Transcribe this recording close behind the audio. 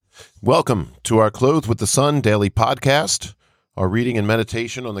Welcome to our Clothed with the Sun daily podcast, our reading and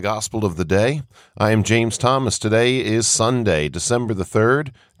meditation on the gospel of the day. I am James Thomas. Today is Sunday, December the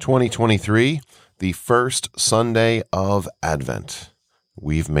 3rd, 2023, the first Sunday of Advent.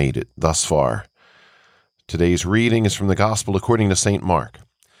 We've made it thus far. Today's reading is from the gospel according to St. Mark.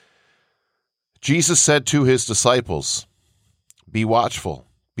 Jesus said to his disciples, "Be watchful,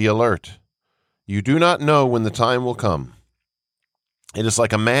 be alert. You do not know when the time will come. It is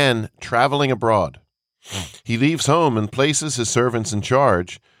like a man traveling abroad. He leaves home and places his servants in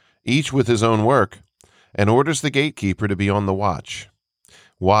charge, each with his own work, and orders the gatekeeper to be on the watch.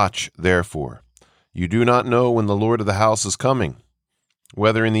 Watch, therefore. You do not know when the Lord of the house is coming,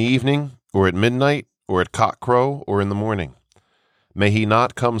 whether in the evening, or at midnight, or at cockcrow, or in the morning. May he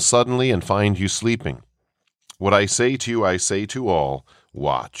not come suddenly and find you sleeping. What I say to you, I say to all,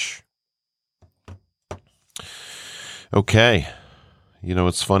 watch." Okay. You know,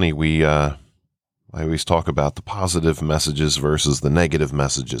 it's funny, I always talk about the positive messages versus the negative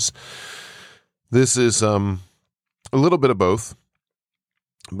messages. This is a little bit of both.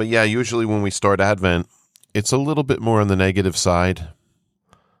 But yeah, usually when we start Advent, it's a little bit more on the negative side.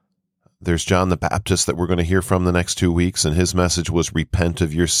 There's John the Baptist that we're going to hear from the next 2 weeks, and his message was repent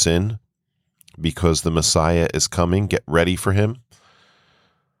of your sin because the Messiah is coming. Get ready for him.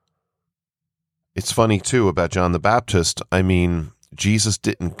 It's funny, too, about John the Baptist. I mean, Jesus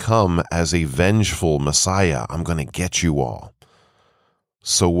didn't come as a vengeful Messiah. I'm going to get you all.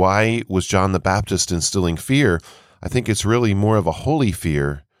 So why was John the Baptist instilling fear? I think it's really more of a holy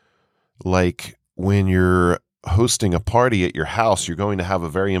fear. Like when you're hosting a party at your house, you're going to have a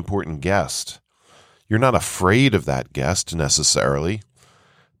very important guest. You're not afraid of that guest necessarily,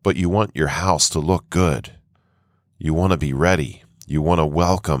 but you want your house to look good. You want to be ready. You want to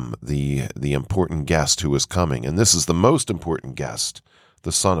welcome the important guest who is coming. And this is the most important guest,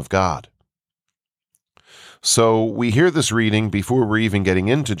 the Son of God. So we hear this reading before we're even getting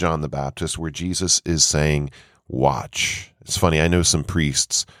into John the Baptist, where Jesus is saying, watch. It's funny, I know some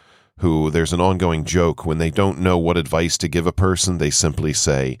priests who there's an ongoing joke when they don't know what advice to give a person, they simply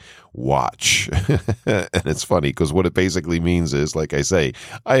say, watch. And it's funny because what it basically means is, like I say,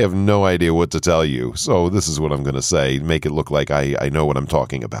 I have no idea what to tell you. So this is what I'm going to say. Make it look like I know what I'm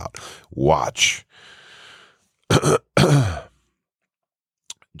talking about. Watch.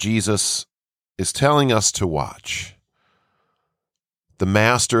 Jesus is telling us to watch. The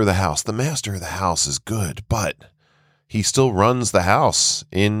master of the house is good, but he still runs the house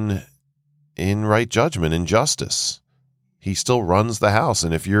in right judgment, in justice. He still runs the house.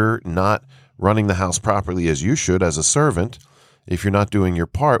 And if you're not running the house properly as you should as a servant, if you're not doing your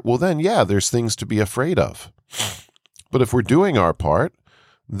part, well then, yeah, there's things to be afraid of. But if we're doing our part,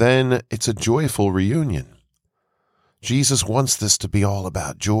 then it's a joyful reunion. Jesus wants this to be all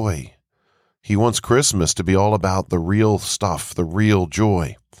about joy. He wants Christmas to be all about the real stuff, the real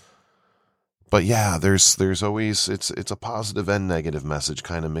joy. But yeah, there's always, it's a positive and negative message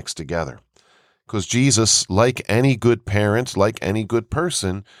kind of mixed together. Because Jesus, like any good parent, like any good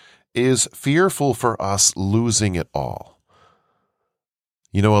person, is fearful for us losing it all.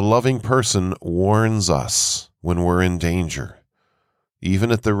 You know, a loving person warns us when we're in danger,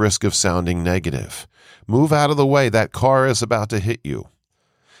 even at the risk of sounding negative. Move out of the way, that car is about to hit you.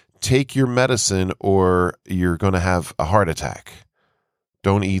 Take your medicine or you're going to have a heart attack.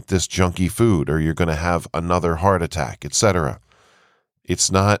 Don't eat this junky food or you're going to have another heart attack, etc.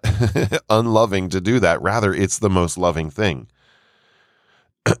 It's not unloving to do that. Rather, it's the most loving thing.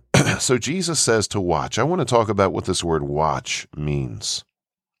 So Jesus says to watch. I want to talk about what this word watch means.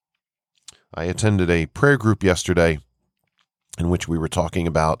 I attended a prayer group yesterday in which we were talking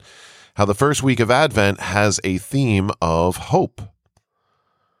about how the first week of Advent has a theme of hope.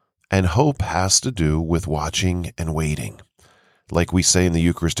 And hope has to do with watching and waiting. Like we say in the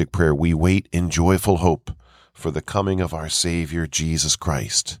Eucharistic prayer, we wait in joyful hope for the coming of our Savior, Jesus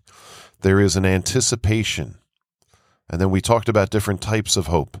Christ. There is an anticipation. And then we talked about different types of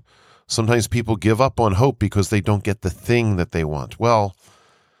hope. Sometimes people give up on hope because they don't get the thing that they want. Well,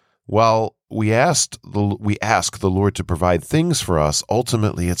 while we ask the Lord to provide things for us,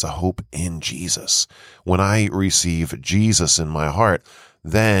 ultimately it's a hope in Jesus. When I receive Jesus in my heart,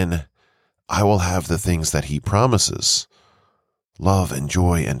 then I will have the things that he promises. Love and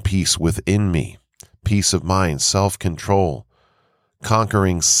joy and peace within me. Peace of mind, self-control,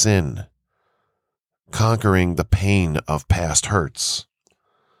 conquering sin, conquering the pain of past hurts.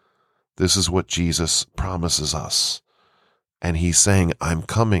 This is what Jesus promises us. And he's saying, I'm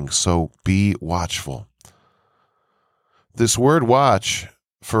coming, so be watchful. This word watch,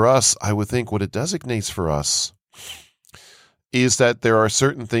 for us, I would think what it designates for us is that there are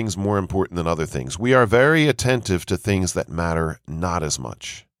certain things more important than other things. We are very attentive to things that matter not as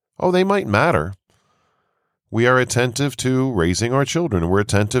much. Oh, they might matter. We are attentive to raising our children. We're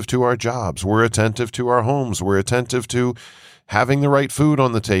attentive to our jobs. We're attentive to our homes. We're attentive to having the right food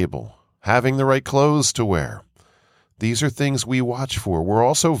on the table, having the right clothes to wear. These are things we watch for. We're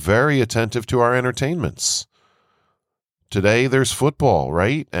also very attentive to our entertainments. Today there's football,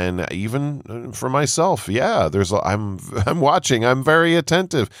 right? And even for myself, yeah, I'm watching. I'm very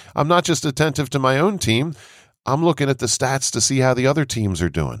attentive. I'm not just attentive to my own team. I'm looking at the stats to see how the other teams are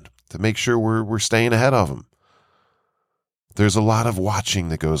doing, to make sure we're staying ahead of them. There's a lot of watching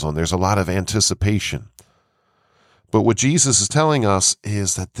that goes on. There's a lot of anticipation. But what Jesus is telling us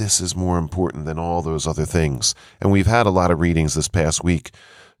is that this is more important than all those other things. And we've had a lot of readings this past week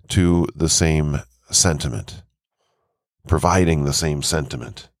to the same sentiment, providing the same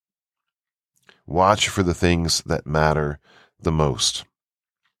sentiment. Watch for the things that matter the most.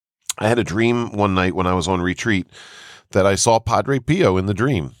 I had a dream one night when I was on retreat that I saw Padre Pio in the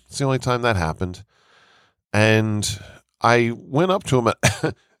dream. It's the only time that happened. And I went up to him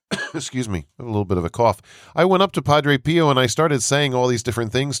excuse me, a little bit of a cough. I went up to Padre Pio and I started saying all these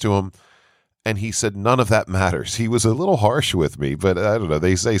different things to him. And he said, none of that matters. He was a little harsh with me, but I don't know.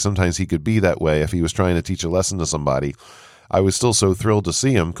 They say sometimes he could be that way if he was trying to teach a lesson to somebody. I was still so thrilled to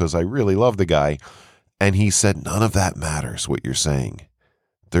see him because I really love the guy. And he said, none of that matters, what you're saying.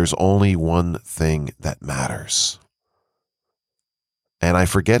 There's only one thing that matters. And I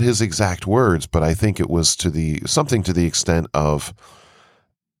forget his exact words, but I think it was something to the extent of,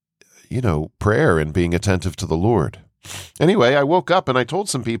 prayer and being attentive to the Lord. Anyway, I woke up and I told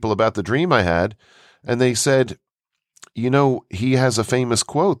some people about the dream I had, and they said, he has a famous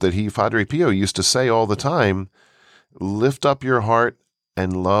quote that Padre Pio used to say all the time, lift up your heart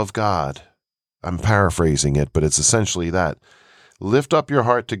and love God. I'm paraphrasing it, but it's essentially that. Lift up your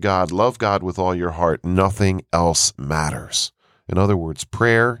heart to God, love God with all your heart, nothing else matters. In other words,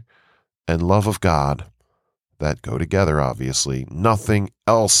 prayer and love of God, that go together, obviously. Nothing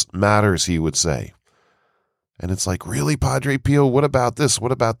else matters, he would say. And it's like, really, Padre Pio, what about this?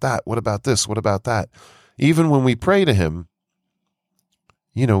 What about that? What about this? What about that? Even when we pray to him,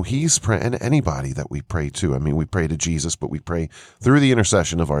 he's praying, and anybody that we pray to. I mean, we pray to Jesus, but we pray through the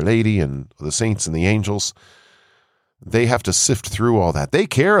intercession of Our Lady and the saints and the angels. They have to sift through all that. They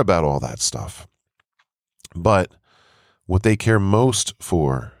care about all that stuff. But what they care most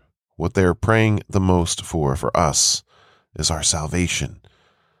for, what they're praying the most for us, is our salvation.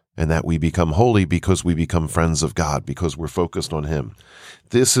 And that we become holy because we become friends of God, because we're focused on him.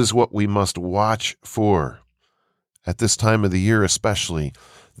 This is what we must watch for. At this time of the year especially,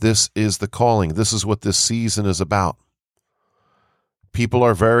 this is the calling. This is what this season is about. People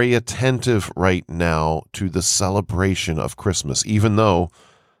are very attentive right now to the celebration of Christmas, even though,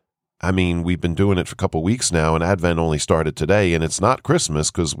 we've been doing it for a couple weeks now, and Advent only started today, and it's not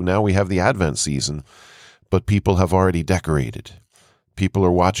Christmas because now we have the Advent season, but people have already decorated. People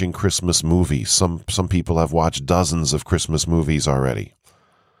are watching Christmas movies. Some people have watched dozens of Christmas movies already.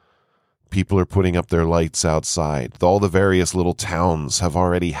 People are putting up their lights outside. All the various little towns have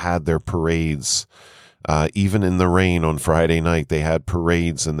already had their parades. Even in the rain on Friday night, they had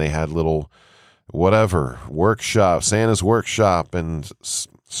parades and they had little workshop, Santa's workshop, and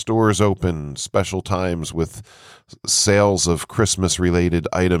stores open, special times with sales of Christmas-related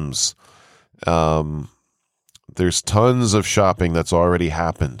items. There's tons of shopping that's already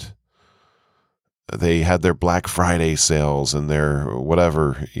happened. They had their Black Friday sales and their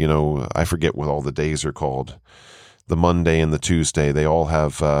whatever, I forget what all the days are called. The Monday and the Tuesday, they all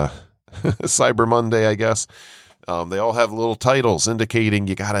have Cyber Monday, I guess. They all have little titles indicating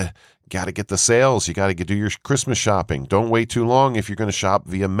you gotta get the sales. You gotta do your Christmas shopping. Don't wait too long if you're going to shop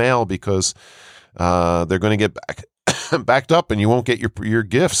via mail because they're going to get backed up and you won't get your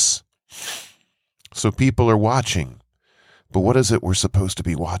gifts. So people are watching. But what is it we're supposed to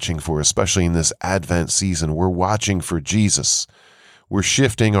be watching for, especially in this Advent season? We're watching for Jesus. We're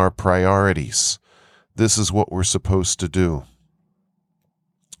shifting our priorities. This is what we're supposed to do.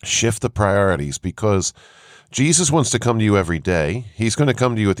 Shift the priorities, because Jesus wants to come to you every day. He's going to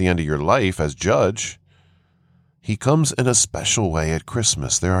come to you at the end of your life as judge. He comes in a special way at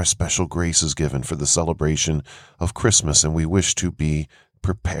Christmas. There are special graces given for the celebration of Christmas, and we wish to be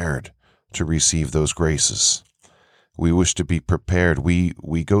prepared to receive those graces. We wish to be prepared. We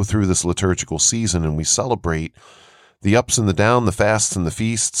go through this liturgical season and we celebrate the ups and the downs, the fasts and the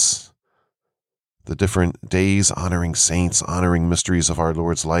feasts, the different days, honoring saints, honoring mysteries of our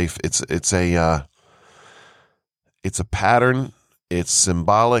Lord's life. It's a pattern It's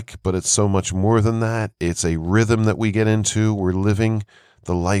symbolic, but it's so much more than that. It's a rhythm that we get into. We're living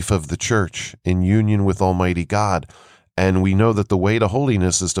the life of the church in union with Almighty God. And we know that the way to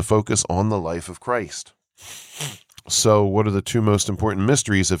holiness is to focus on the life of Christ. So what are the two most important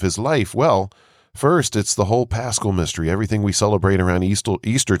mysteries of his life? Well, first, it's the whole Paschal mystery, everything we celebrate around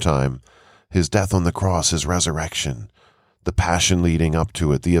Easter time, his death on the cross, his resurrection, the passion leading up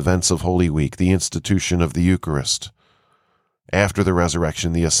to it, the events of Holy Week, the institution of the Eucharist. After the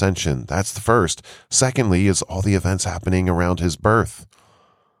resurrection, the ascension. That's the first. Secondly is all the events happening around his birth.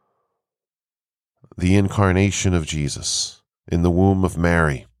 The incarnation of Jesus in the womb of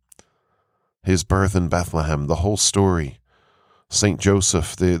Mary. His birth in Bethlehem, the whole story. Saint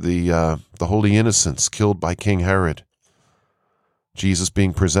Joseph, the holy innocents killed by King Herod. Jesus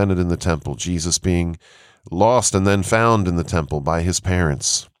being presented in the temple. Jesus being lost and then found in the temple by his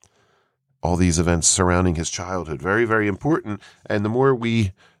parents. All these events surrounding his childhood. Very, very important. And the more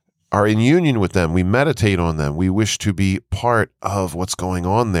we are in union with them, we meditate on them, we wish to be part of what's going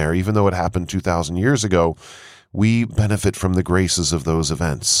on there. Even though it happened 2,000 years ago, we benefit from the graces of those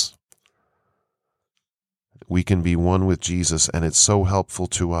events. We can be one with Jesus, and it's so helpful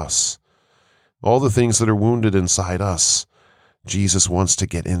to us. All the things that are wounded inside us, Jesus wants to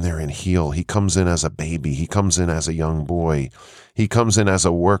get in there and heal. He comes in as a baby. He comes in as a young boy. He comes in as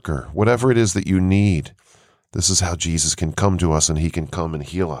a worker. Whatever it is that you need, this is how Jesus can come to us, and he can come and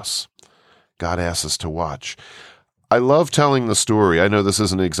heal us. God asks us to watch. I love telling the story. I know this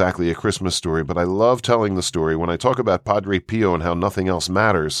isn't exactly a Christmas story, but I love telling the story. When I talk about Padre Pio and how nothing else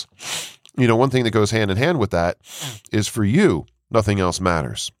matters, one thing that goes hand in hand with that is for you, nothing else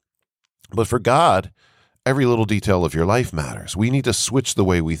matters. But for God, every little detail of your life matters. We need to switch the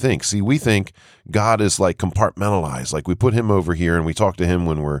way we think. See, we think God is like compartmentalized, like we put him over here and we talk to him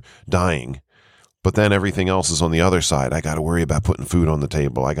when we're dying. But then everything else is on the other side. I got to worry about putting food on the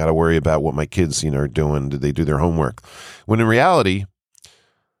table. I got to worry about what my kids, are doing. Did they do their homework? When in reality,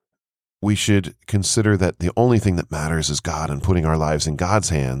 we should consider that the only thing that matters is God and putting our lives in God's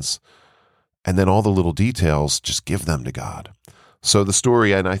hands. And then all the little details, just give them to God. So the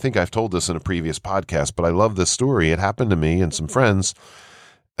story, and I think I've told this in a previous podcast, but I love this story. It happened to me and some friends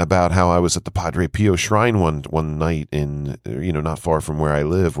about how I was at the Padre Pio shrine one night in, not far from where I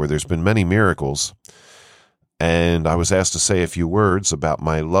live, where there's been many miracles. And I was asked to say a few words about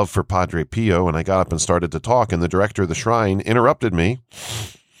my love for Padre Pio, and I got up and started to talk, and the director of the shrine interrupted me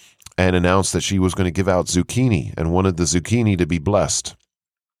and announced that she was going to give out zucchini and wanted the zucchini to be blessed.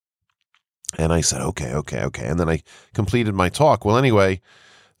 And I said, okay. And then I completed my talk. Well, anyway,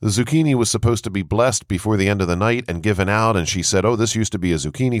 the zucchini was supposed to be blessed before the end of the night and given out. And she said, this used to be a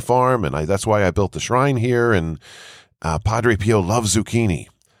zucchini farm. And that's why I built the shrine here. And Padre Pio loves zucchini.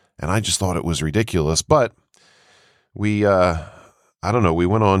 And I just thought it was ridiculous. But we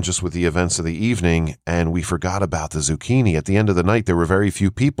went on just with the events of the evening and we forgot about the zucchini. At the end of the night, there were very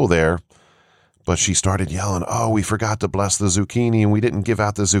few people there. But she started yelling, we forgot to bless the zucchini and we didn't give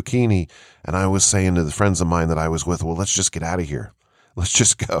out the zucchini. And I was saying to the friends of mine that I was with, well, let's just get out of here. Let's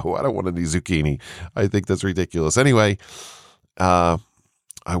just go. I don't want any zucchini. I think that's ridiculous. Anyway, I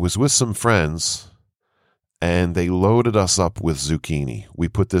was with some friends and they loaded us up with zucchini. We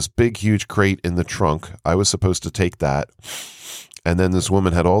put this big, huge crate in the trunk. I was supposed to take that. And then this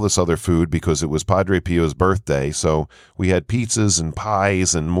woman had all this other food because it was Padre Pio's birthday. So we had pizzas and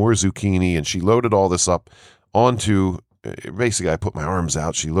pies and more zucchini. And she loaded all this up onto, basically I put my arms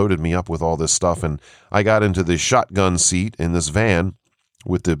out. She loaded me up with all this stuff. And I got into the shotgun seat in this van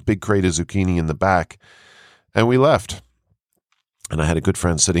with the big crate of zucchini in the back. And we left. And I had a good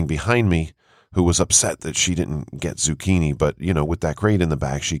friend sitting behind me who was upset that she didn't get zucchini. But, with that crate in the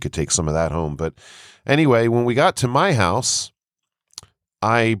back, she could take some of that home. But anyway, when we got to my house,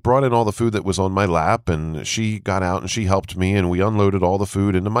 I brought in all the food that was on my lap, and she got out and she helped me, and we unloaded all the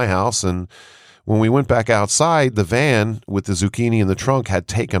food into my house. And when we went back outside, the van with the zucchini in the trunk had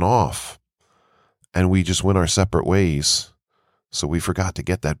taken off, and we just went our separate ways. So we forgot to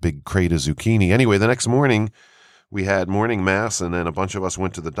get that big crate of zucchini. Anyway, the next morning, we had morning mass, and then a bunch of us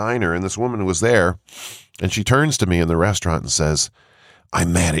went to the diner, and this woman was there, and she turns to me in the restaurant and says,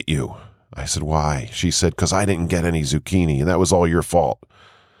 "I'm mad at you." I said, "Why?" She said, "'Cause I didn't get any zucchini, and that was all your fault."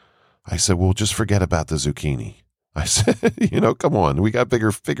 I said, "Well, just forget about the zucchini." I said, come on, we got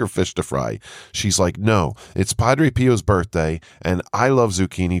bigger fish to fry. She's like, "No, it's Padre Pio's birthday, and I love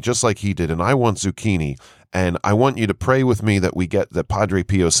zucchini just like he did, and I want zucchini, and I want you to pray with me that Padre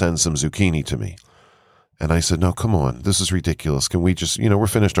Pio sends some zucchini to me." And I said, "No, come on, this is ridiculous. Can we just, we're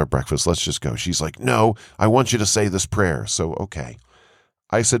finished our breakfast. Let's just go." She's like, "No, I want you to say this prayer." So, okay.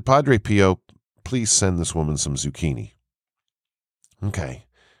 I said, "Padre Pio, please send this woman some zucchini." Okay.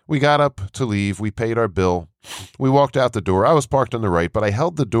 We got up to leave. We paid our bill. We walked out the door. I was parked on the right, but I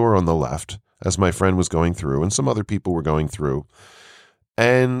held the door on the left as my friend was going through and some other people were going through.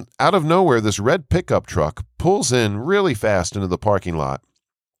 And out of nowhere, this red pickup truck pulls in really fast into the parking lot.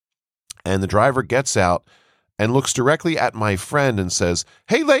 And the driver gets out and looks directly at my friend and says,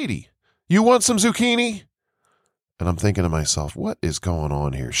 "Hey, lady, you want some zucchini?" And I'm thinking to myself, what is going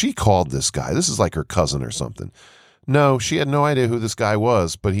on here? She called this guy. This is like her cousin or something. No, she had no idea who this guy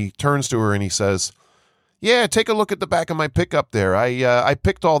was, but he turns to her and he says, "Yeah, take a look at the back of my pickup there. I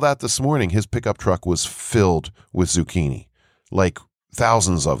picked all that this morning." His pickup truck was filled with zucchini, like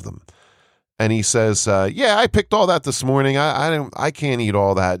thousands of them. And he says, "Yeah, I picked all that this morning. I can't eat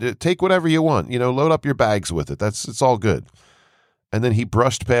all that. Take whatever you want. Load up your bags with it. It's all good." And then he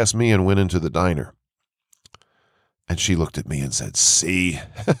brushed past me and went into the diner. And she looked at me and said, "See?"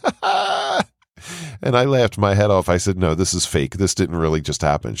 And I laughed my head off. I said, "No, this is fake. This didn't really just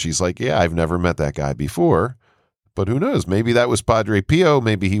happen." She's like, "Yeah, I've never met that guy before. But who knows? Maybe that was Padre Pio.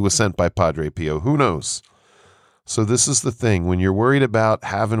 Maybe he was sent by Padre Pio. Who knows?" So this is the thing. When you're worried about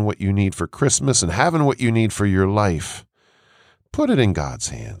having what you need for Christmas and having what you need for your life, put it in God's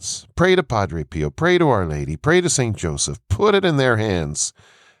hands. Pray to Padre Pio. Pray to Our Lady. Pray to St. Joseph. Put it in their hands.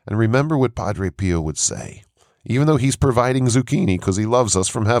 And remember what Padre Pio would say. Even though he's providing zucchini because he loves us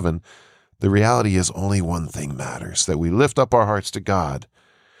from heaven, the reality is only one thing matters, that we lift up our hearts to God,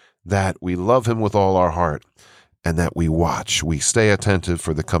 that we love him with all our heart, and that we watch, we stay attentive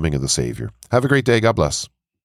for the coming of the Savior. Have a great day. God bless.